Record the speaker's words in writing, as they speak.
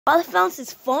I found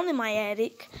his phone in my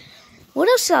attic. What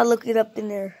else should I look it up in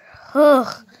there?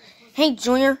 Ugh. Hey,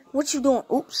 Junior, what you doing?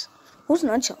 Oops. Who's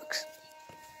nunchucks?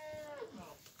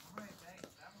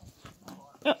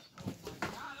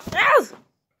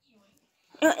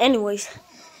 Anyways.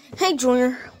 Hey,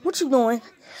 Junior, what you doing?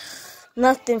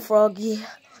 Nothing, Froggy.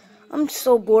 I'm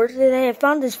so bored today. I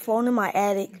found this phone in my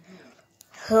attic.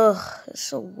 Ugh, it's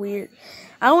so weird.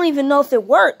 I don't even know if it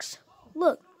works.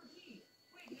 Look.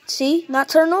 See? Not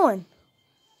turn on.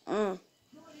 You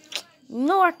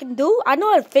know what I can do? I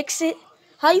know how to fix it.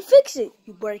 How you fix it?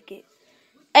 You break it.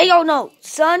 Hey, yo, no.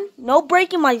 Son, no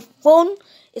breaking my phone.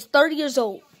 It's 30 years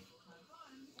old.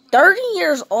 30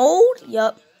 years old?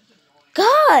 Yup.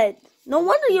 God, no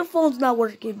wonder your phone's not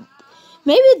working.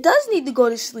 Maybe it does need to go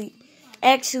to sleep.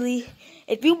 Actually,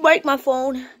 if you break my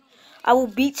phone, I will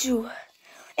beat you.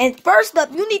 And first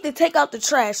up, you need to take out the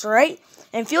trash, alright?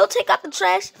 And if you don't take out the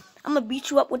trash, I'm going to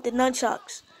beat you up with the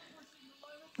nunchucks.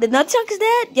 The nunchucks,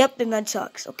 Dad? Yep, the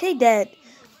nunchucks. Okay, Dad.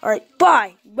 Alright,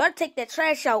 bye. You better take that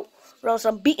trash out, or else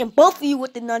I'm beating both of you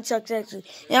with the nunchucks, actually.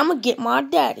 And I'm going to get my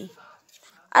daddy.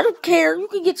 I don't care. You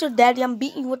can get your daddy. I'm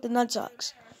beating you with the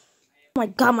nunchucks. Oh my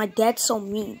God, my dad's so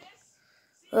mean.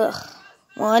 Ugh.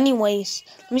 Well, anyways,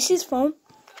 let me see his phone.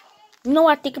 You know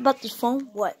what I think about this phone?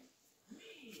 What?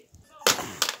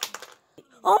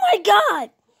 Oh my God!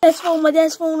 My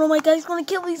dad's phone. Oh my God, he's gonna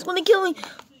kill me. He's gonna kill me.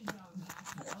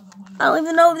 I don't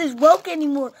even know if this broke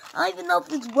anymore. I don't even know if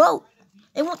this broke.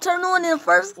 It won't turn on in the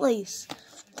first place.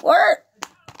 What?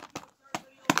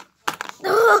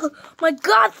 Oh my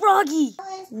God, Froggy!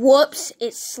 Whoops!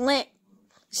 It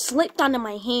slipped onto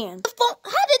my hand. The phone,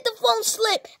 how did the phone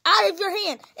slip out of your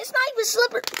hand? It's not even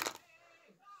slippery.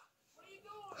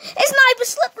 It's not even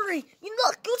slippery. You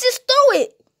just threw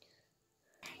it.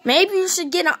 Maybe you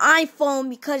should get an iPhone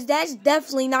because that's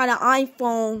definitely not an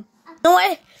iPhone. You know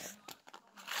what?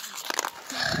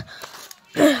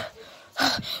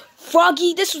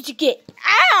 Froggy, this is what you get.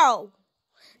 Ow!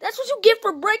 That's what you get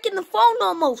for breaking the phone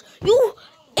almost. You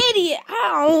idiot.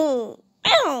 Ow.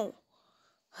 Ow.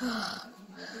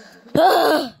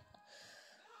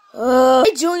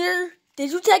 Hey, Junior,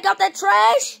 did you take out that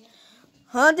trash?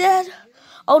 Huh, Dad?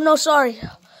 Oh, no, sorry.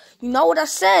 You know what I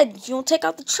said. If you don't take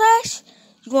out the trash,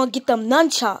 you're going to get them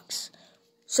nunchucks.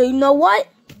 So you know what?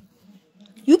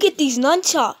 You get these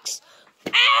nunchucks.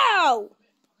 Ow!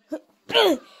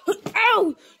 Ow!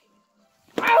 Ow!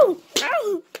 Ow!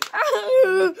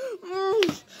 Ow!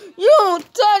 You don't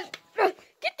touch.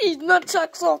 Get these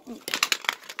nunchucks off me.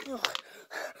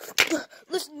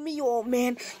 Listen to me, old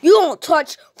man. You don't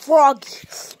touch Froggy.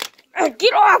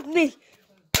 Get off me.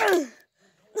 Oh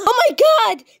my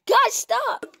God. God,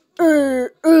 stop.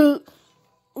 You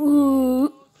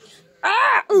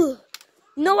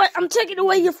know what? I'm taking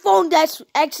away your phone. That's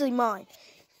actually mine.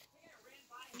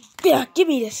 Yeah, give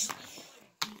me this.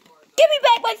 Give me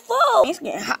back my phone. It's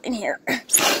getting hot in here.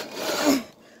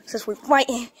 Since we're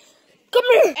fighting. Come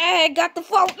here. I got the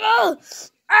phone.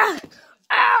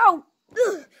 Ow.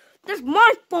 That's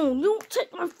my phone. You don't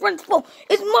take my friend's phone.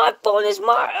 It's my phone. It's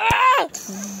my.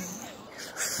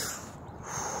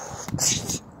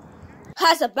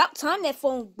 It's about time that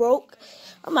phone broke.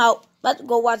 I'm out. About to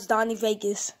go watch Donnie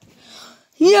Vegas.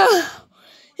 Yeah.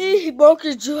 He broke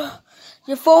your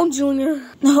phone, Junior.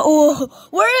 Oh,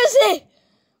 where is it?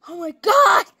 Oh my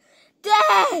God.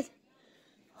 Dad.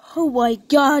 Oh my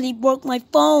God, he broke my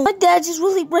phone. My dad just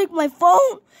really broke my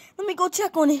phone. Let me go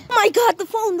check on it. Oh my God, the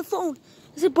phone.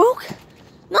 Is it broke?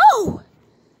 No,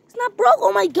 it's not broke.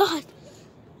 Oh my God.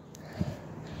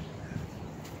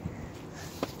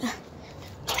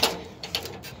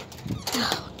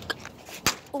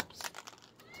 Oops.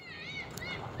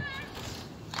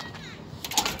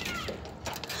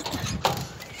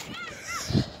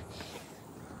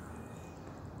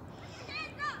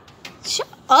 Shut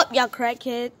up, y'all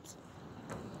crackheads.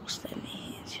 What's that in my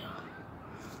hands, y'all?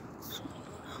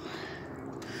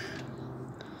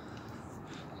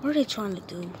 What are they trying to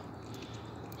do?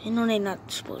 They know they're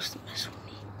not supposed to mess with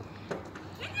me.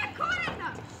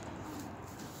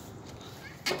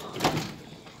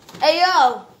 Hey,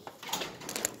 yo.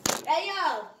 Hey,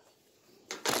 yo.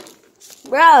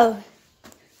 Bro.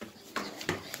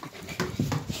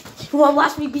 You want to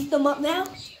watch me beat them up now?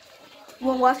 You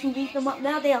want to watch me beat them up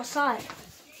now? They outside.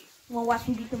 You want to watch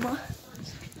me beat them up?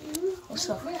 What's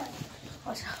up?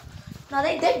 What's up? No,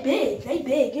 they big. They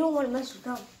big. You don't want to mess with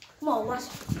them. Come on,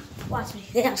 watch me.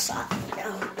 They outside.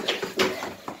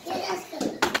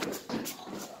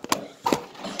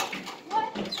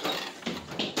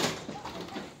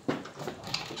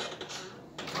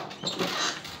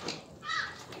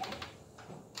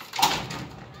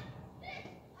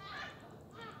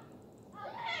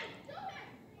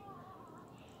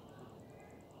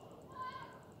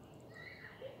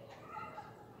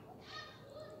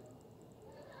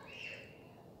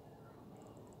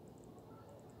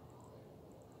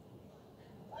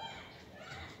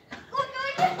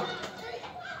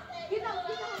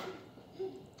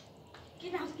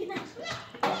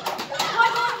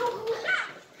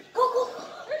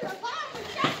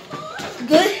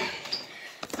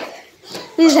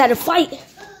 just had a fight.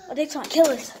 Oh, they trying to kill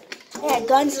us. They had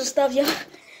guns and stuff, yo.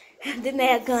 Then they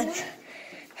had guns.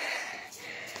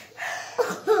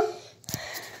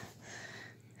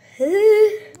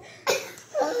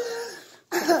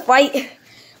 Fight.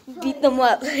 Beat them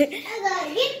up.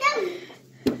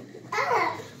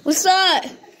 What's up?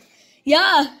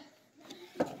 Yeah.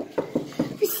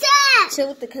 What's up? Chill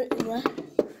with the curtain, yeah.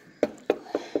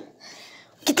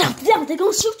 Get down, get down. They're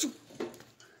gonna shoot you.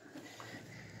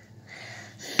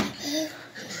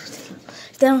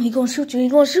 Get down, he gonna shoot you. He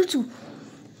gonna shoot you.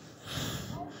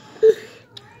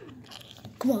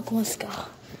 Come on, let's go.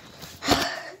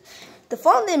 The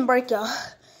phone didn't break, y'all.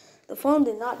 The phone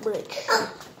did not break.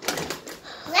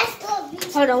 Let's go.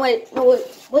 Hold on, wait. No, wait.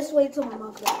 Let's wait till my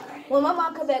mom comes back. When my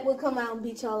mom comes back, we'll come out and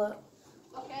beat y'all up.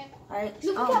 Okay. Alright.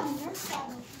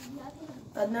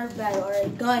 A Nerf battle,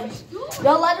 alright. Guns.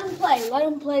 Y'all let them play. Let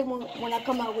them play when I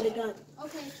come out with a gun.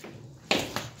 Okay.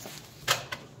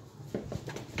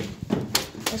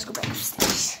 Let's go back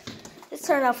upstairs. This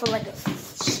turned out from like a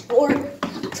sport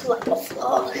to like a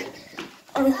vlog.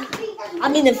 I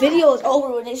mean, the video is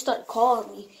over when they start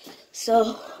calling me.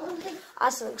 So, I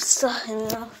said,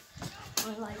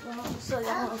 I'm like, oh, so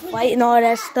y'all want to fight and all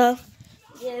that stuff.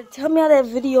 Yeah, tell me how that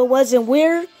video wasn't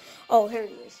weird. Oh, here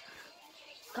it is.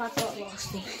 God thought I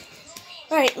lost me.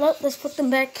 Alright, let's put them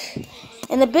back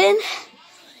in the bin.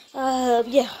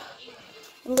 Yeah.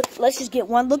 Look, let's just get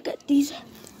one look at these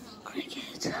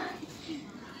crackheads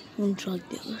and drug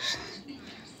dealers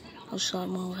outside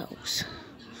my house.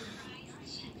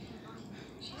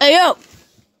 Hey, yo!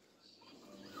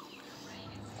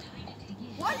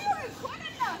 Why are you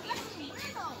recording us? That's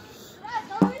weirdo. That's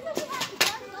the reason we have to do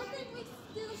something. We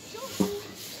still shoot.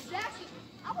 Exactly.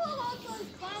 I will also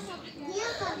bomb up again.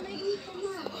 Yeah, maybe you come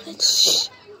out.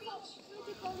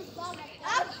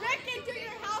 I'm breaking into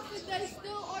your house and they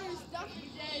steal all your stuff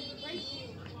and break it.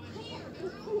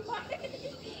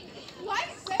 Why?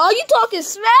 Oh, you talking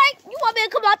smack? You want me to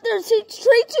come out there and treat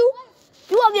you?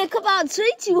 You want me to come out and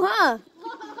treat you, huh?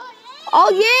 Oh,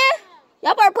 yeah?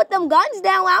 Y'all better put them guns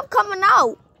down when I'm coming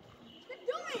out.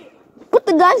 Put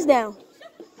the guns down.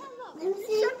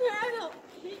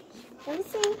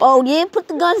 Oh, yeah? Put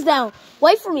the guns down.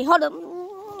 Wait for me. Hold up.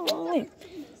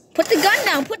 Put the gun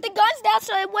down. Put the guns down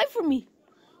so they wait for me.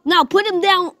 Now, put them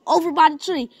down over by the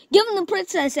tree. Give them the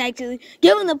princess, actually.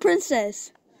 Give them the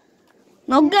princess.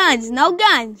 No guns. No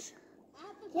guns.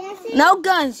 No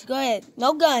guns. Go ahead.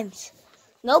 No guns.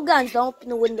 No guns. Don't open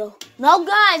the window. No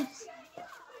guns.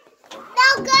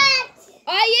 No guns.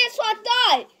 Oh, yeah, that's what I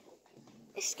thought.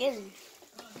 It's scary.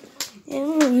 Yeah,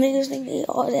 niggas think they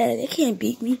all that. They can't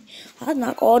beat me. I'll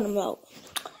knock all them out.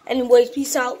 Anyways,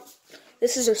 peace out.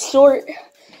 This is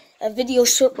a video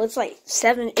short, but it's like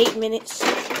 7-8 minutes.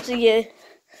 So, yeah.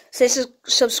 Say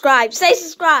subscribe. Say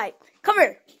subscribe. Come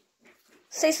here.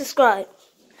 Say subscribe.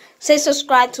 Say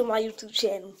subscribe to my YouTube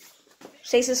channel.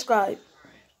 Say subscribe.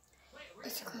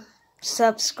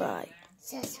 Subscribe.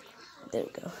 There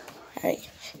we go. Alright.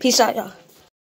 Peace out, y'all.